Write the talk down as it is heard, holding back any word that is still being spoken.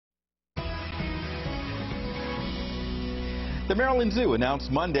The Maryland Zoo announced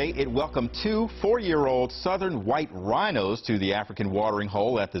Monday it welcomed two 4-year-old southern white rhinos to the African watering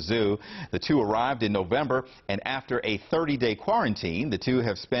hole at the zoo. The two arrived in November, and after a 30-day quarantine, the two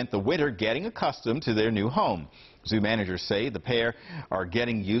have spent the winter getting accustomed to their new home. Zoo managers say the pair are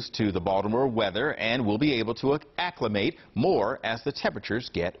getting used to the Baltimore weather and will be able to acclimate more as the temperatures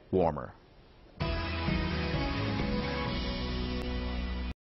get warmer.